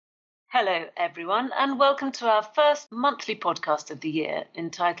Hello, everyone, and welcome to our first monthly podcast of the year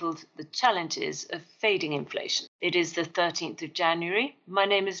entitled The Challenges of Fading Inflation. It is the 13th of January. My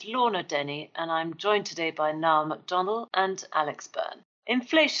name is Lorna Denny, and I'm joined today by Niall MacDonald and Alex Byrne.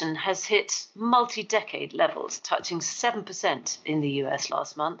 Inflation has hit multi-decade levels, touching 7% in the US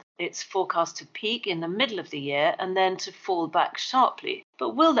last month. It's forecast to peak in the middle of the year and then to fall back sharply.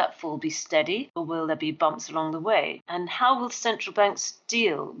 But will that fall be steady, or will there be bumps along the way? And how will central banks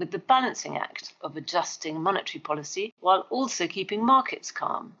deal with the balancing act of adjusting monetary policy while also keeping markets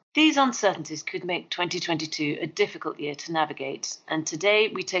calm? These uncertainties could make 2022 a difficult year to navigate, and today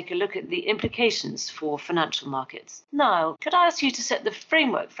we take a look at the implications for financial markets. Niall, could I ask you to set the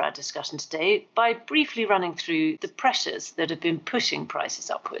framework for our discussion today by briefly running through the pressures that have been pushing prices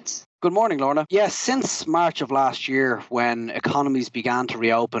upwards? Good morning, Lorna. Yes, since March of last year, when economies began to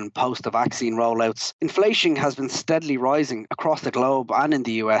reopen post the vaccine rollouts, inflation has been steadily rising across the globe and in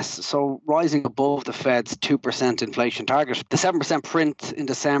the US, so rising above the Fed's 2% inflation target. The 7% print in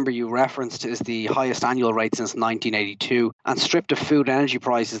December you referenced is the highest annual rate since 1982, and stripped of food and energy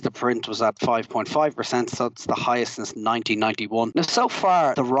prices, the print was at 5.5%, so it's the highest since 1991. Now, so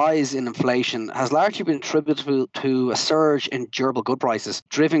far, the rise in inflation has largely been attributable to a surge in durable good prices,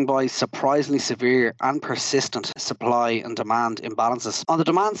 driven by surprisingly severe and persistent supply and demand imbalances. On the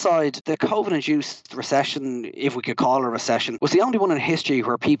demand side, the COVID-induced recession, if we could call it a recession, was the only one in history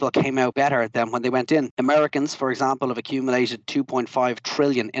where people came out better than when they went in. Americans, for example, have accumulated $2.5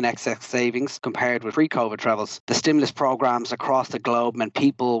 trillion in excess savings compared with pre-COVID levels. The stimulus programs across the globe meant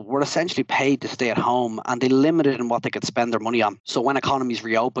people were essentially paid to stay at home, and they limited in what they could spend their money on. So when economies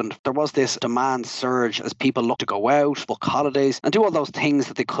reopened, there was this demand surge as people looked to go out, book holidays, and do all those things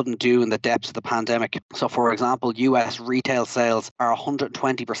that they couldn't do in the depths of the pandemic. So, for example, US retail sales are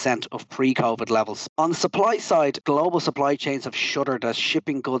 120% of pre-COVID levels. On the supply side, global supply chains have shuttered as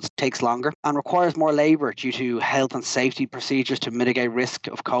shipping goods takes longer and requires more labour due to health and safety procedures to mitigate risk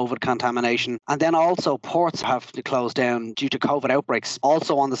of COVID contamination. And then also ports have to close down due to COVID outbreaks.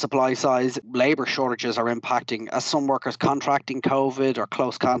 Also on the supply side, labour shortages are impacting as some workers contracting COVID or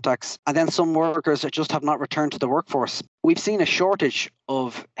close contacts, and then some workers just have not returned to the workforce. We've seen a shortage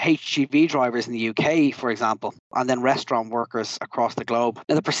of HGV drivers in the UK, for example, and then restaurant workers across the globe.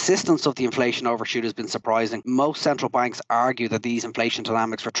 Now, the persistence of the inflation overshoot has been surprising. Most central banks argue that these inflation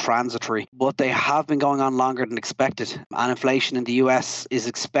dynamics are transitory, but they have been going on longer than expected. And inflation in the US is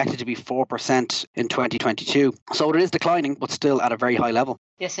expected to be 4% in 2022. So it is declining, but still at a very high level.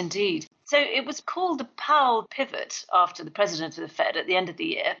 Yes, indeed. So it was called the Powell pivot after the president of the Fed at the end of the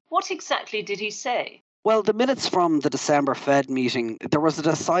year. What exactly did he say? Well, the minutes from the December Fed meeting, there was a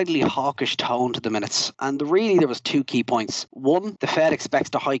decidedly hawkish tone to the minutes. And really, there was two key points. One, the Fed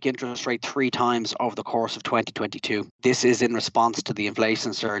expects to hike interest rate 3 times over the course of 2022. This is in response to the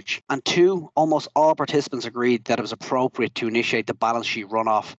inflation surge. And two, almost all participants agreed that it was appropriate to initiate the balance sheet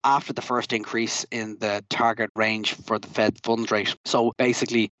runoff after the first increase in the target range for the Fed funds rate. So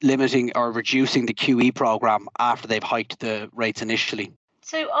basically limiting or reducing the QE program after they've hiked the rates initially.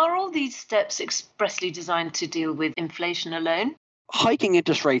 So are all these steps expressly designed to deal with inflation alone? Hiking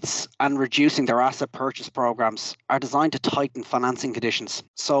interest rates and reducing their asset purchase programs are designed to tighten financing conditions.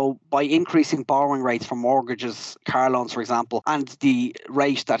 So by increasing borrowing rates for mortgages, car loans, for example, and the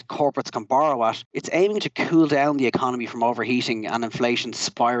rate that corporates can borrow at, it's aiming to cool down the economy from overheating and inflation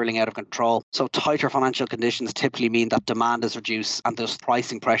spiraling out of control. So tighter financial conditions typically mean that demand is reduced and thus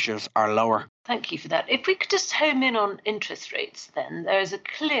pricing pressures are lower. Thank you for that. If we could just home in on interest rates, then there is a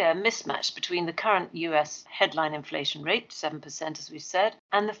clear mismatch between the current US headline inflation rate, 7%, as we said,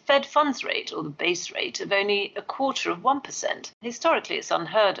 and the Fed funds rate, or the base rate, of only 0.25%. Historically, it's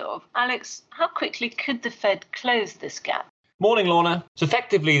unheard of. Alex, how quickly could the Fed close this gap? Morning, Lorna. So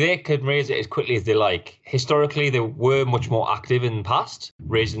effectively, they could raise it as quickly as they like. Historically, they were much more active in the past,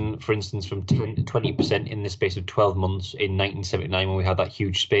 raising, for instance, from 10 to 20% in the space of 12 months in 1979 when we had that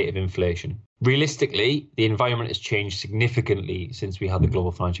huge spate of inflation. Realistically, the environment has changed significantly since we had the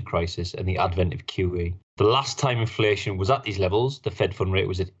global financial crisis and the advent of QE. The last time inflation was at these levels, the Fed fund rate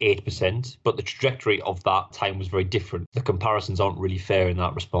was at 8%, but the trajectory of that time was very different. The comparisons aren't really fair in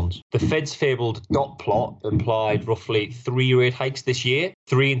that response. The Fed's fabled dot plot implied roughly 3 rate hikes this year,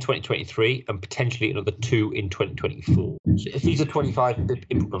 3 in 2023, and potentially another 2 in 2024. So if these are 25 bip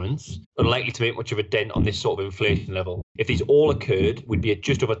increments, unlikely to make much of a dent on this sort of inflation level. If these all occurred, we'd be at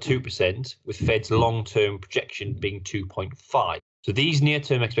just over 2%, with Fed's long-term projection being 2.5. So these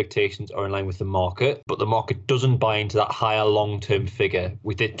near-term expectations are in line with the market, but the market doesn't buy into that higher long-term figure,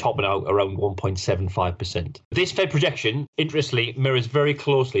 with it topping out around 1.75%. This Fed projection, interestingly, mirrors very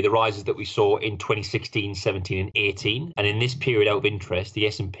closely the rises that we saw in 2016, 17 and 18. And in this period out of interest, the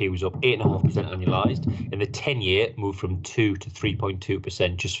S&P was up 8.5% annualized, and the 10-year moved from 2 to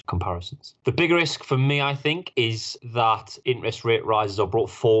 3.2%, just for comparisons. The bigger risk for me, I think, is that interest rate rises are brought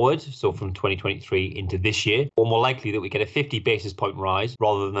forward, so from 2023 into this year, or more likely that we get a 50 basis point rise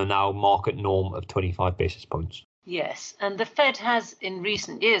rather than the now market norm of 25 basis points. Yes, and the Fed has, in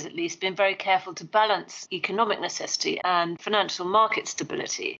recent years at least, been very careful to balance economic necessity and financial market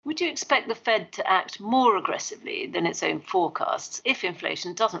stability. Would you expect the Fed to act more aggressively than its own forecasts if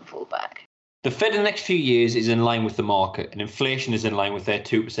inflation doesn't fall back? The Fed in the next few years is in line with the market, and inflation is in line with their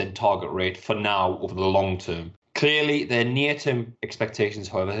 2% target rate for now over the long term. Clearly, their near-term expectations,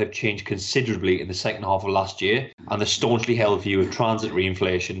 however, have changed considerably in the second half of last year, and the staunchly held view of transitory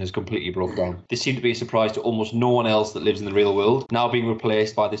inflation has completely broke down. This seemed to be a surprise to almost no one else that lives in the real world, now being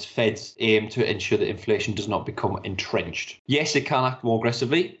replaced by this Fed's aim to ensure that inflation does not become entrenched. Yes, it can act more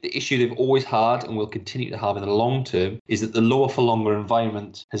aggressively. The issue they've always had and will continue to have in the long term is that the lower for longer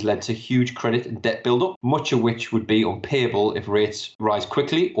environment has led to huge credit and debt buildup, much of which would be unpayable if rates rise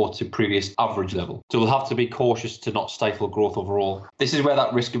quickly or to previous average level. So we'll have to be cautious to not stifle growth overall. This is where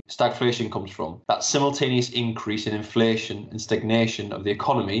that risk of stagflation comes from. That simultaneous increase in inflation and stagnation of the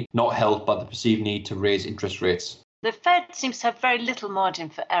economy, not helped by the perceived need to raise interest rates. The Fed seems to have very little margin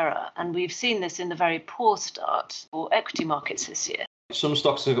for error, and we've seen this in the very poor start for equity markets this year. Some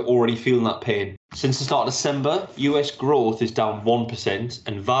stocks are already feeling that pain. Since the start of December, US growth is down 1%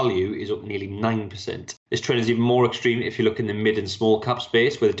 and value is up nearly 9%. This trend is even more extreme if you look in the mid and small cap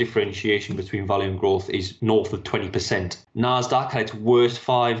space, where the differentiation between value and growth is north of 20%. Nasdaq had its worst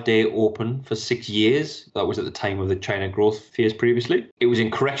 5-day open for 6 years. That was at the time of the China growth fears previously. It was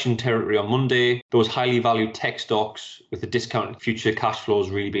in correction territory on Monday. Those highly valued tech stocks with the discounted future cash flows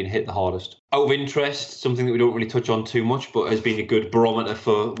really being hit the hardest. Out of interest, something that we don't really touch on too much, but has been a good barometer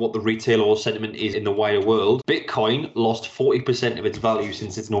for what the retail or sentiment is in the wider world. Bitcoin lost 40% of its value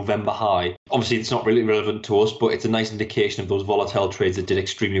since its November high. Obviously, it's not really relevant to us, but it's a nice indication of those volatile trades that did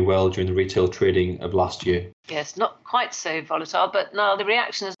extremely well during the retail trading of last year. Yes, not quite so volatile, but now the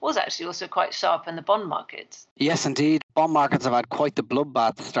reaction was actually also quite sharp in the bond markets. Yes, indeed. Bond markets have had quite the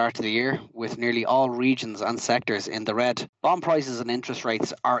bloodbath start to the year, with nearly all regions and sectors in the red. Bond prices and interest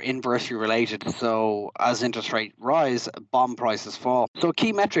rates are inversely related, so as interest rates rise, bond prices fall. So a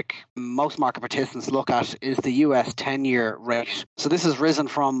key metric most market participants look at is the US 10-year rate. So this has risen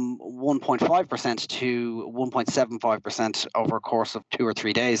from 1.5% to 1.75% over a course of 2 or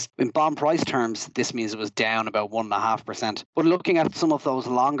 3 days. In bond price terms, this means it was down about 1.5%. But looking at some of those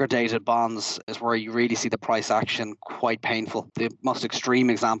longer dated bonds is where you really see the price action quite painful. The most extreme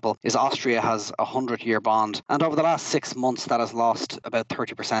example is Austria has a 100-year bond, and over the last 6 months that has lost about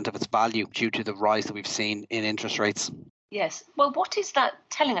 30% of its value due to the rise that we've seen in interest rates. Yes. Well, what is that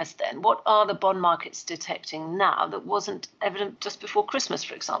telling us then? What are the bond markets detecting now that wasn't evident just before Christmas,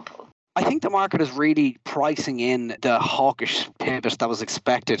 for example? I think the market is really pricing in the hawkish pivot that was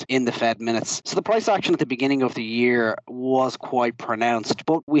expected in the Fed minutes. So the price action at the beginning of the year was quite pronounced,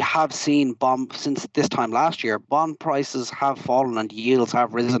 but we have seen since this time last year, bond prices have fallen and yields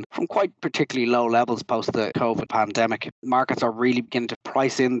have risen from quite particularly low levels post the COVID pandemic. Markets are really beginning to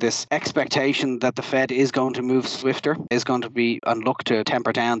price in this expectation that the Fed is going to move swifter, is going to be and look to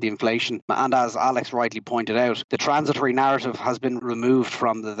temper down the inflation. And as Alex rightly pointed out, the transitory narrative has been removed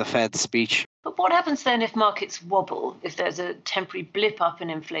from the Fed's speech. But what happens then if markets wobble, if there's a temporary blip up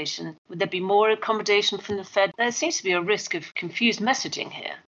in inflation? Would there be more accommodation from the Fed? There seems to be a risk of confused messaging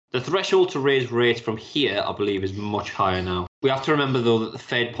here. The threshold to raise rates from here, I believe, is much higher now. We have to remember, though, that the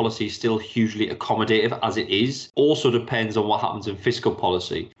Fed policy is still hugely accommodative as it is. Also depends on what happens in fiscal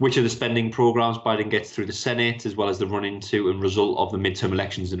policy, which of the spending programs Biden gets through the Senate, as well as the run-into and result of the midterm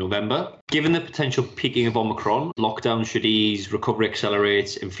elections in November. Given the potential peaking of Omicron, lockdown should ease, recovery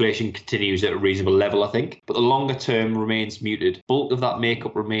accelerates, inflation continues at a reasonable level, I think. But the longer term remains muted. Bulk of that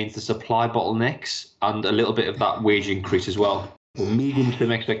makeup remains the supply bottlenecks and a little bit of that wage increase as well.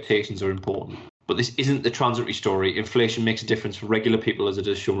 Medium-term expectations are important. But this isn't the transitory story. Inflation makes a difference for regular people, as it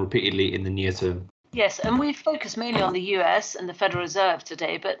has shown repeatedly in the near term. Yes, and we've focused mainly on the US and the Federal Reserve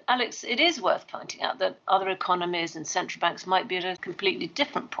today, but Alex, it is worth pointing out that other economies and central banks might be at a completely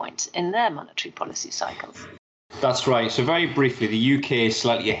different point in their monetary policy cycles. That's right. So very briefly, the UK is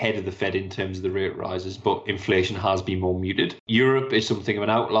slightly ahead of the Fed in terms of the rate rises, but inflation has been more muted. Europe is something of an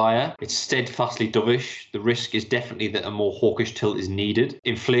outlier. It's steadfastly dovish. The risk is definitely that a more hawkish tilt is needed.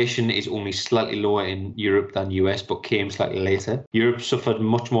 Inflation is only slightly lower in Europe than US, but came slightly later. Europe suffered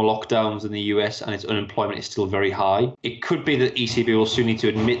much more lockdowns than the US, and its unemployment is still very high. It could be that ECB will soon need to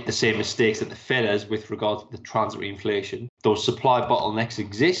admit the same mistakes that the Fed has with regard to the transitory inflation. Those supply bottlenecks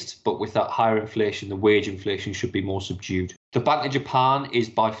exist, but with that higher inflation, the wage inflation should be more subdued. The Bank of Japan is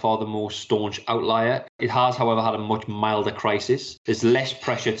by far the most staunch outlier. It has, however, had a much milder crisis. There's less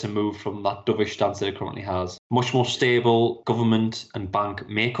pressure to move from that dovish stance that it currently has. Much more stable government and bank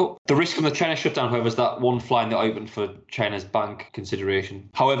makeup. The risk from the China shutdown, however, is that one fly in the ointment for China's bank consideration.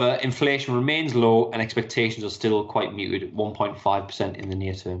 However, inflation remains low and expectations are still quite muted at 1.5% in the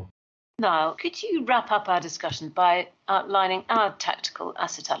near term. Niall, could you wrap up our discussion by outlining our tactical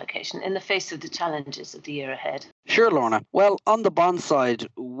asset allocation in the face of the challenges of the year ahead? Sure, Lorna. Well, on the bond side,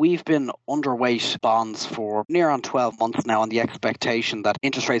 we've been underweight bonds for near on 12 months now on the expectation that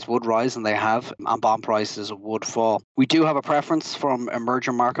interest rates would rise, and they have, and bond prices would fall. We do have a preference from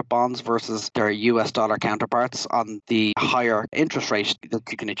emerging market bonds versus their US dollar counterparts on the higher interest rate that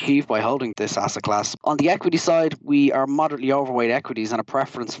you can achieve by holding this asset class. On the equity side, we are moderately overweight equities and a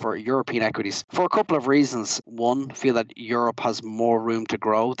preference for European equities for a couple of reasons. One, feel that Europe has more room to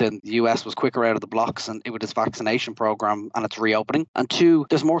grow than the US was quicker out of the blocks and with its vaccination program and its reopening. And two,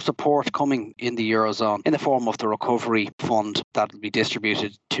 there's more support coming in the Eurozone in the form of the recovery fund that will be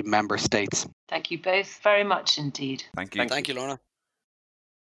distributed to member states. Thank you both very much indeed. Thank you. Thank you, Lorna.